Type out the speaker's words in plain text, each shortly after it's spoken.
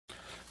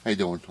How you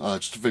doing?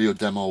 Just a video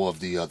demo of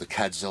the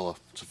CadZZilla.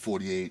 It's a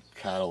 '48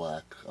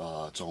 Cadillac.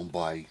 It's owned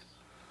by,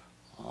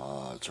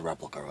 it's a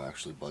replica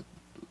actually, but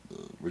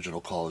the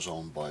original car is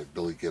owned by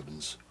Billy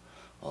Gibbons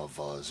of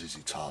ZZ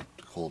Top.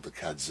 They call it the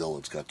CadZZilla.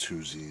 It's got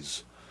two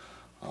Z's,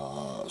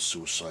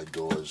 suicide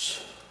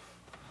doors.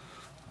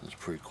 That's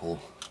pretty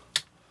cool.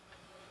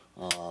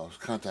 I was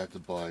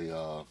contacted by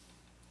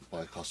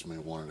a customer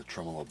who wanted a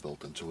tremolo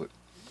built into it.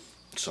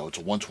 So it's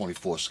a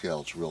 1/24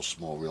 scale. It's real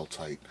small, real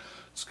tight.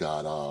 It's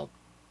got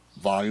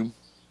volume,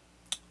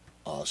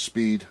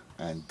 speed,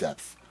 and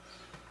depth.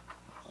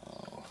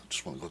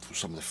 Just want to go through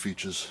some of the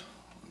features.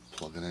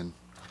 Plug it in.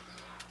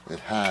 It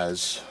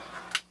has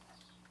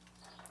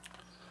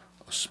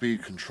a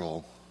speed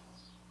control.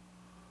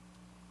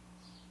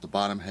 The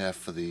bottom half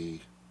for the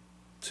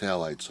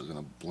taillights are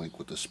going to blink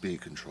with the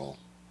speed control.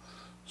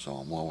 So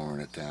I'm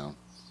lowering it down.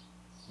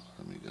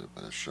 Let me get a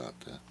better shot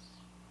there.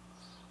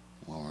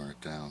 Lowering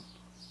it down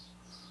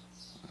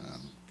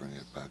and bring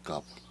it back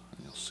up,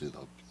 and you'll see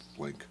the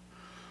blink.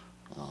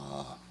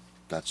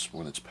 That's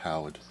when it's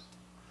powered,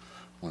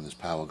 when there's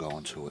power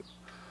going to it.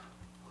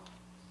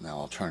 Now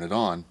I'll turn it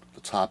on.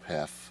 The top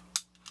half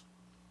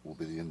will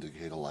be the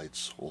indicator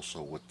lights,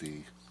 also with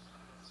the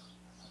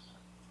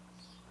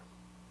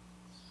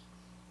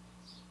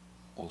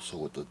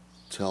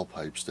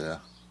tailpipes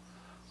there.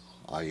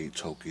 I-8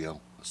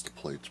 Tokyo, that's the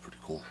plate. It's pretty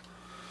cool.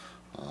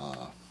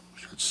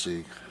 As you can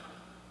see,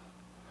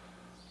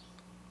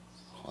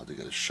 hard to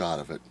get a shot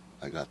of it.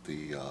 I got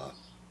the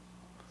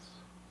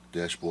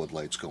dashboard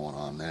lights going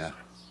on there.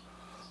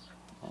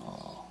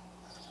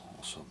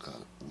 Also got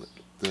it lit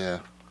up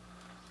there,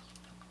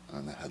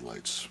 and the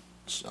headlights.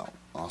 So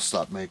I'll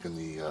stop making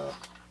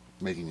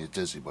you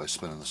dizzy by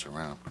spinning this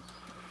around.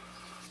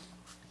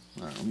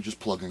 All right, let me just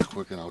plug in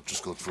quick, and I'll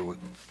just go through it.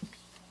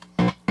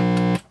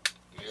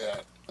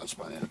 Yeah, that's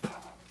my amp.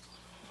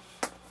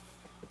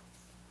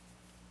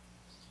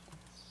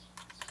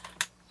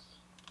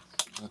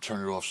 I'll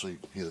turn it off so you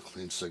can hear the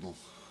clean signal.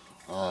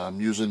 I'm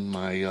using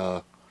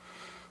my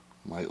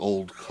my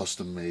old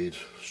custom-made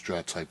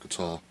Strat type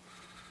guitar,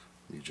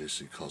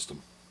 EJC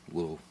custom. A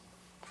little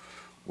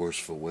worse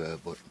for wear,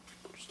 but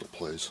still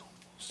plays.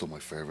 Still my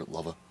favorite,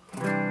 lover.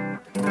 And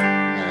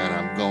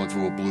I'm going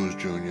through a Blues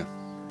Junior.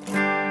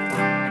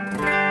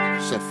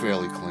 Set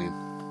fairly clean.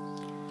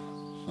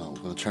 So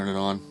we're going to turn it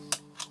on.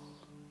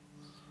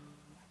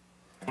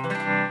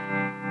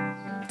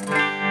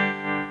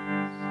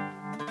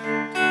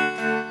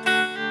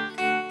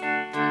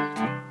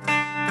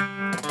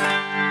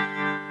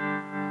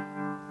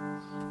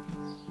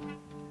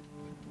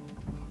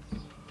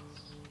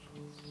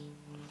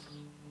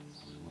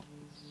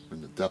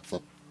 Bring the depth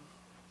up.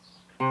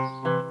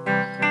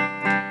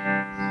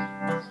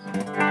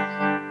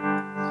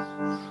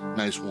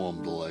 Nice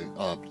warm delay,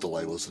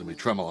 listen to me,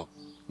 tremolo.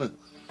 Bring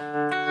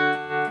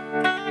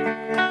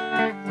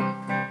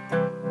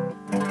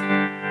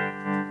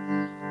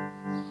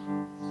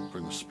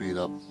the speed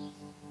up.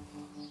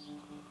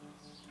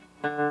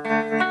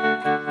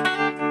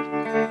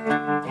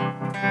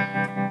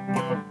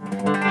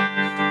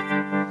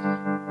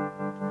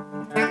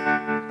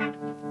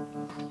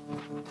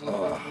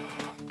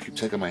 Keep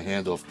taking my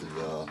hand off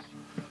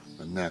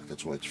the neck,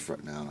 that's why it's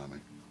fretting out on me.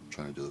 I'm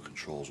trying to do the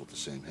controls with the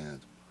same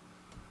hand.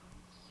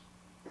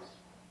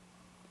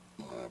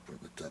 Bring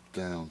the depth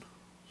down,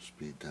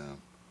 speed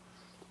down.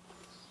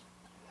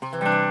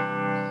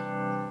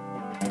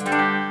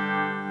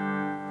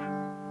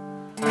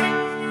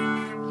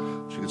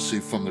 As you can see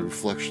from the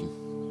reflection,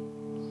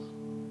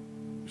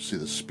 you see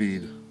the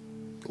speed,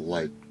 the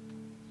light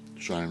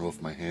shining off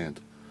my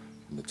hand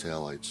from the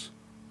taillights.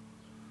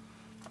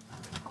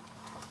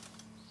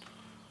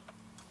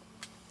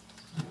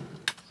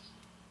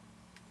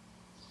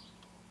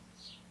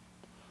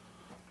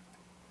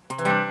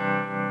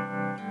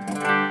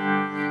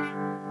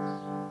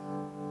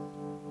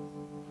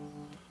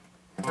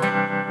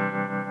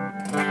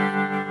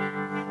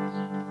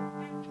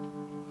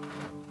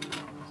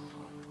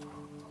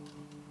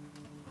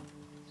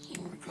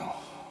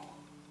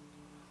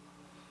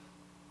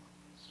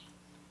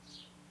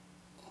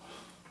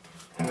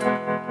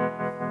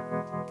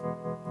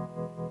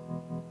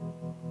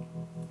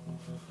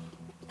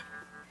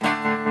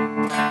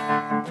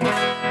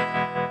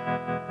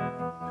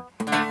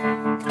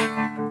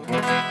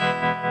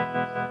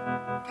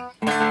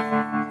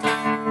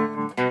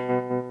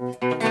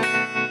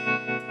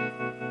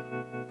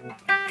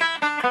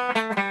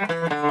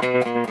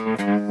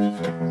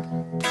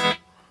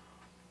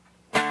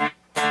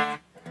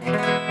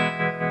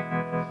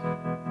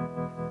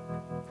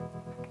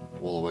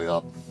 All the way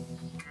up.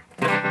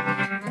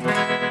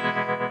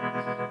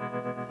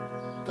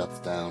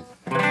 Depth down.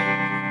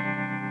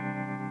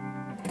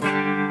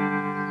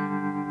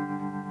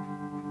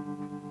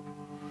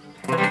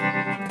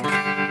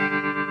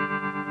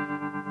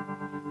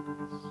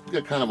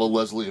 Get kind of a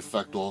Leslie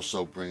effect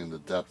also, bringing the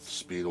depth,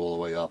 speed all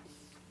the way up.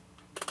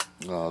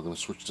 I'm going to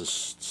switch to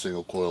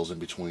single coils in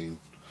between.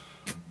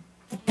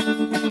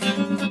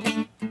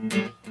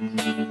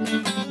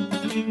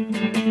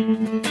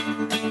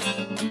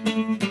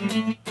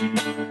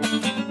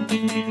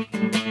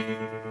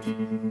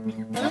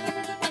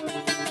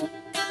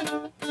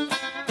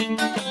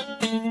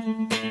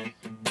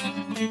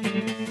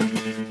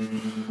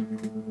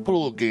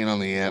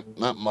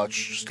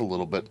 much, just a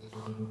little bit.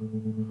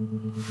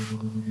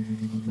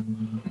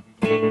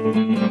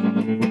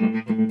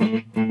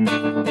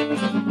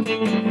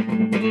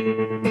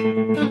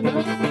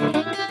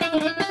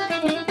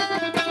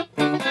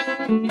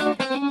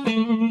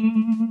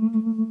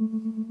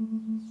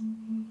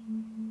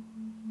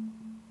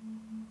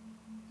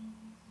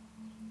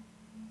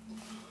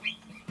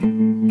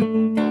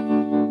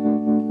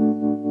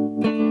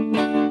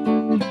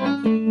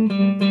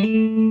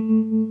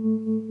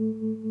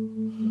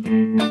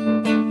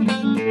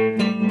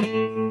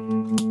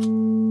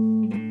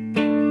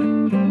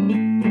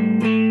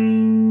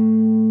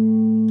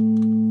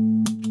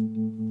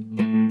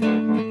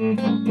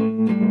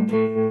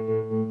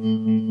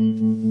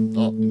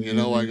 Oh, you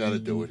know I gotta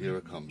do it. Here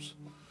it comes.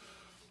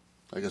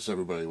 I guess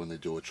everybody, when they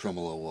do a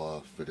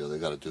tremolo video, they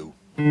gotta do.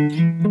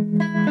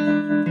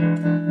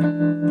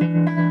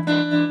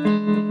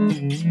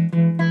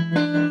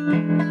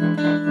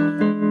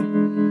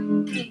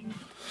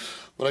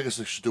 But I guess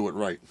they should do it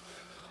right.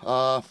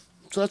 So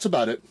that's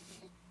about it.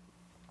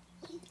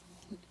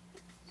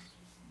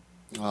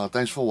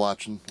 Thanks for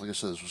watching. Like I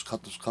said, this was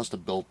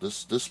custom built.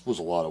 This was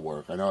a lot of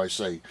work. I know I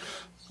say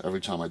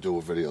every time I do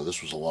a video,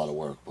 this was a lot of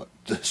work, but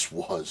this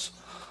was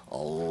a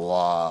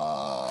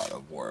lot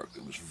of work.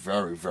 It was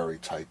very, very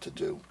tight to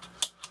do.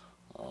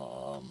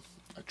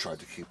 I tried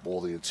to keep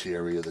all the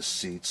interior, the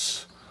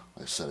seats.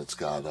 Like I said, it's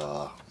got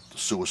the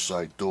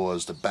suicide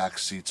doors. The back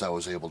seats I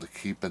was able to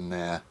keep in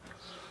there.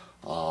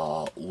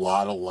 A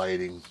lot of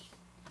lighting.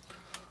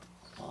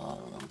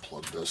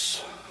 Unplug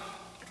this.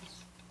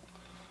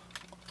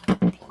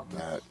 Plug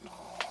that.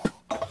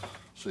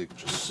 So you can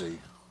just see.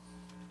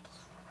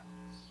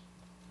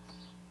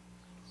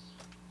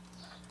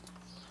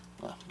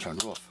 Turn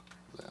it off.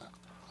 Yeah.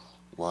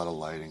 A lot of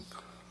lighting.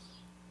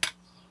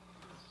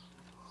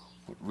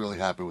 Really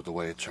happy with the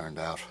way it turned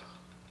out.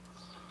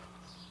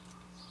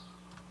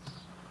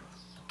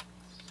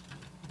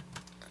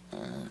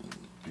 And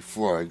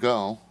before I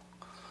go,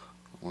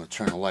 I'm going to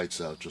turn the lights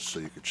out just so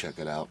you can check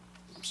it out.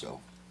 So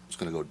it's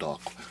going to go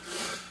dark.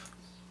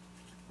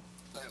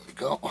 There we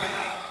go.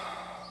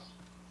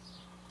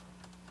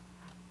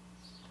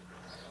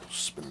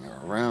 Spinning her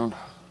around.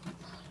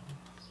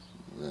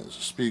 There's the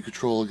speed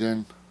control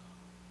again.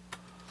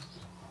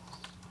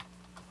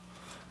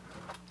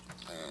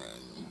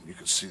 And you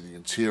can see the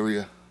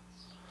interior.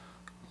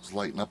 It's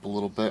lighting up a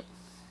little bit.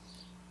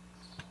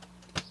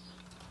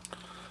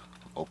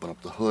 Open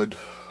up the hood.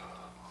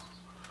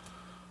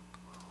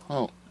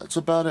 Oh, that's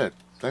about it.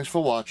 Thanks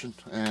for watching,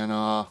 and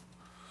hope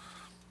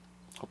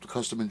the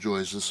custom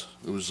enjoys this.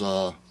 It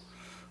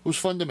was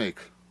fun to make.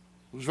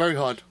 It was very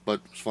hard,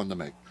 but it was fun to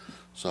make.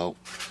 So,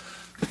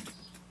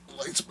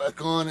 lights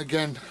back on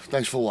again.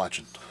 Thanks for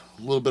watching.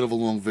 A little bit of a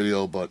long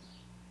video, but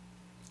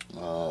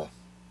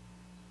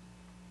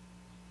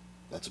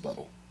that's about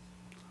all.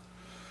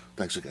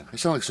 Thanks again. I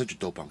sound like such a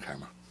dope on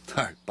camera.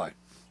 Alright, bye.